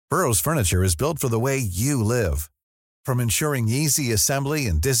Burrow's furniture is built for the way you live. From ensuring easy assembly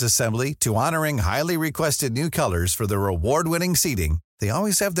and disassembly to honoring highly requested new colors for their award-winning seating, they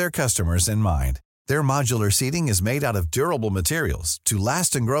always have their customers in mind. Their modular seating is made out of durable materials to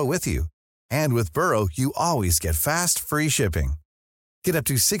last and grow with you. And with Burrow, you always get fast, free shipping. Get up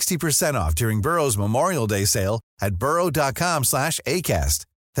to 60% off during Burrow's Memorial Day sale at burrow.com/ACAST.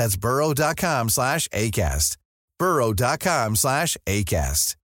 That's burrow.com/ACAST.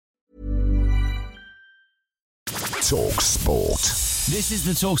 burrow.com/ACAST. talkSPORT. This is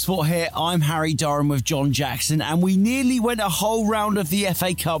the talkSPORT here. I'm Harry Durham with John Jackson, and we nearly went a whole round of the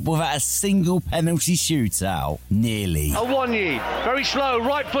FA Cup without a single penalty shootout. Nearly. Awonyi, very slow,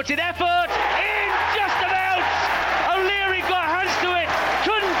 right-footed effort, in, just about! O'Leary got hands to it,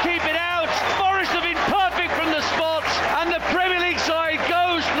 couldn't keep it out. Forest have been perfect from the spot, and the Premier League side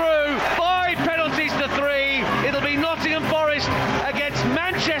goes through 5 penalties to 3. It'll be Nottingham Forest against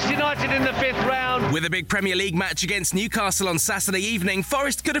Manchester United in the 5th round. With a big Premier League match against Newcastle on Saturday evening,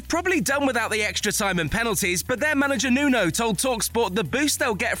 Forest could have probably done without the extra time and penalties, but their manager Nuno told talkSPORT the boost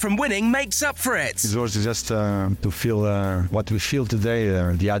they'll get from winning makes up for it. It was just to feel what we feel today,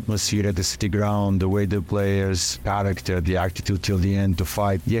 the atmosphere at the City Ground, the way the players, character, the attitude till the end to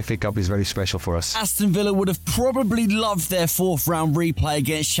fight. The FA Cup is very special for us. Aston Villa would have probably loved their 4th round replay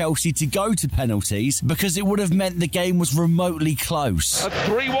against Chelsea to go to penalties because it would have meant the game was remotely close. A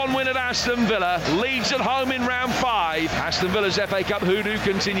 3-1 win at Aston Villa, Leeds at home in round 5. Aston Villa's FA Cup hoodoo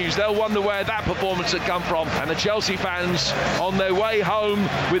continues. They'll wonder where that performance had come from. And the Chelsea fans on their way home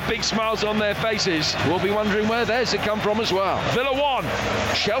with big smiles on their faces will be wondering where theirs had come from as well. Villa 1,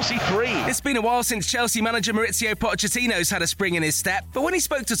 Chelsea 3. It's been a while since Chelsea manager Maurizio Pochettino's had a spring in his step, but when he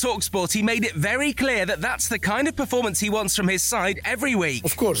spoke to talkSPORT, he made it very clear that that's the kind of performance he wants from his side every week.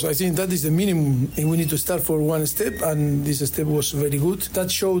 Of course, I think that is the minimum. We need to start for one step, and this step was very good.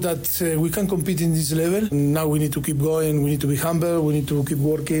 That showed that we can compete in this level. Now we need to keep going, we need to be humble, we need to keep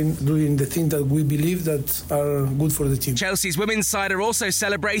working, doing the things that we believe that are good for the team. Chelsea's women's side are also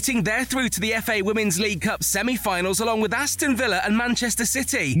celebrating. They're through to the FA Women's League Cup semi-finals along with Aston Villa and Manchester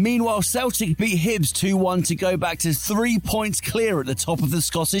City. Meanwhile, Celtic beat Hibs 2-1 to go back to 3 points clear at the top of the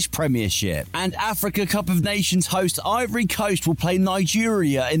Scottish Premiership. And Africa Cup of Nations host Ivory Coast will play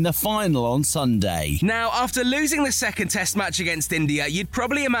Nigeria in the final on Sunday. Now, after losing the second test match against India, you'd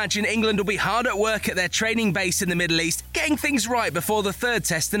probably imagine England will be hard at work at their training base in the Middle East, getting things right before the 3rd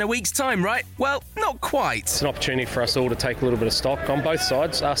test in a week's time, right? Well, not quite. It's an opportunity for us all to take a little bit of stock on both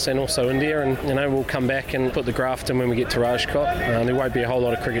sides, us and also India, and we'll come back and put the graft in when we get to Rajkot. There won't be a whole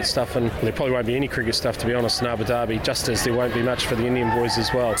lot of cricket stuff, and there probably won't be any cricket stuff, to be honest, in Abu Dhabi, just as there won't be much for the Indian boys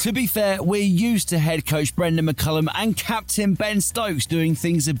as well. To be fair, we're used to head coach Brendan McCullum and captain Ben Stokes doing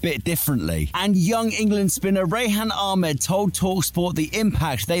things a bit differently. And young England spinner Rehan Ahmed told talkSPORT the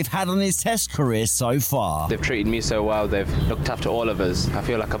impact they've had on his test career so far. They've treated me so well, they've looked after all of us. I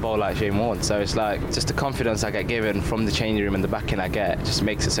feel like a bowl like Shane Warne, so it's like just the confidence I get given from the changing room and the backing I get just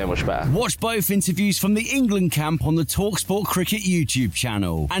makes it so much better. Watch both interviews from the England camp on the talkSPORT Cricket YouTube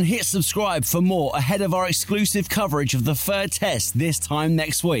channel and hit subscribe for more ahead of our exclusive coverage of the 3rd test this time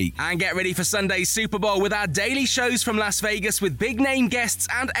next week. And get ready for Sunday's Super Bowl with our daily shows from Las Vegas with big name guests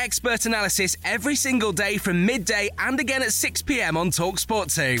and expert analysis every single day from midday and again at 6 p.m. on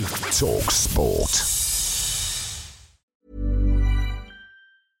talkSPORT 2. talkSPORT.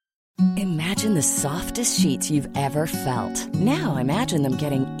 Imagine the softest sheets you've ever felt. Now imagine them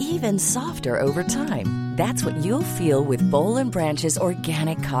getting even softer over time. That's what you'll feel with Boll & Branch's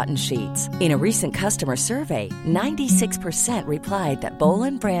organic cotton sheets. In a recent customer survey, 96% replied that Boll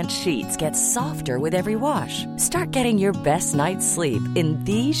 & Branch sheets get softer with every wash. Start getting your best night's sleep in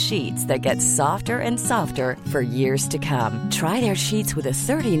these sheets that get softer and softer for years to come. Try their sheets with a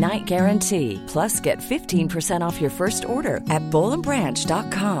 30-night guarantee. Plus, get 15% off your first order at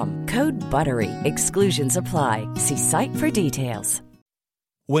bollandbranch.com. Code BUTTERY. Exclusions apply. See site for details.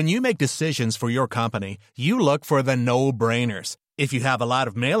 When you make decisions for your company, you look for the no-brainers. If you have a lot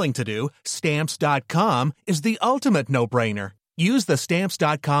of mailing to do, Stamps.com is the ultimate no-brainer. Use the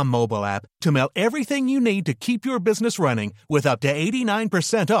Stamps.com mobile app to mail everything you need to keep your business running with up to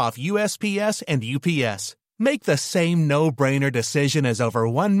 89% off USPS and UPS. Make the same no-brainer decision as over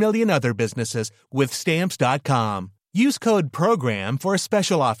 1 million other businesses with Stamps.com. Use code PROGRAM for a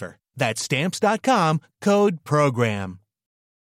special offer. That's Stamps.com, code PROGRAM.